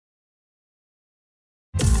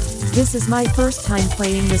This is my first time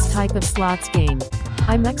playing this type of slots game.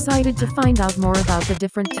 I'm excited to find out more about the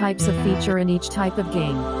different types of feature in each type of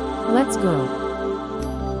game. Let's go.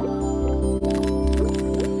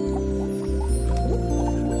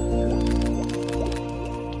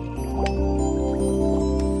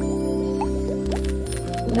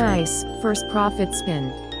 Nice, first profit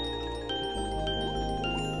spin.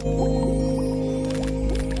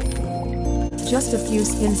 Just a few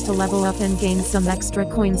spins to level up and gain some extra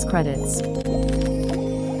coins credits.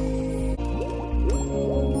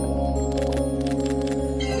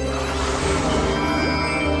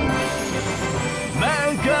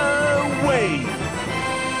 Mega Wave!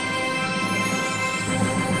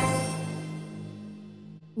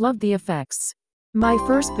 Love the effects. My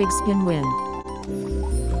first big spin win.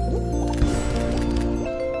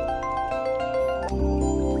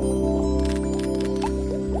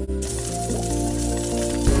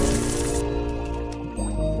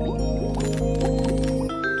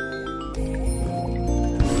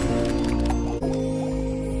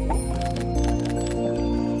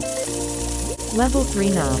 Level 3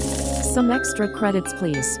 now. Some extra credits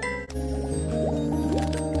please.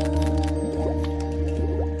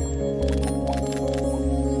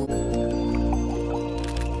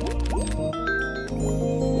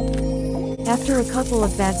 After a couple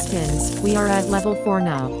of bad spins, we are at level 4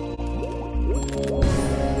 now.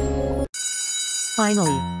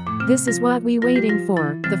 Finally. This is what we waiting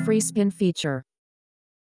for, the free spin feature.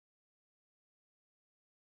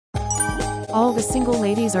 All the single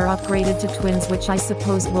ladies are upgraded to twins, which I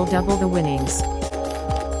suppose will double the winnings.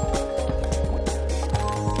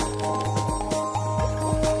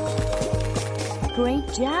 Great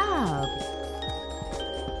job!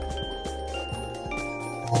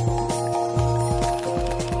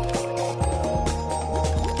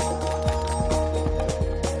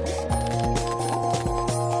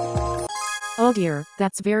 Oh dear,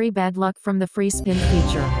 that's very bad luck from the free spin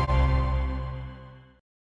feature.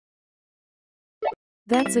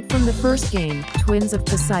 That's it from the first game, Twins of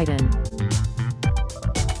Poseidon.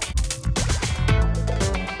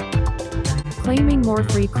 Claiming more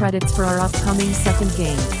free credits for our upcoming second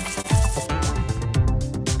game.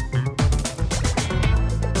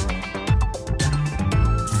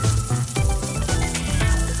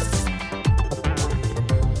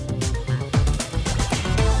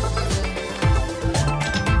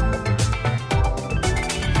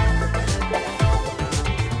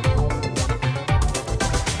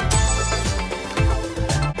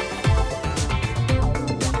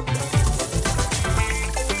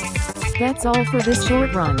 That's all for this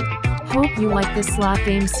short run. Hope you like this slot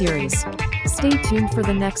game series. Stay tuned for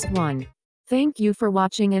the next one. Thank you for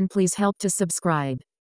watching and please help to subscribe.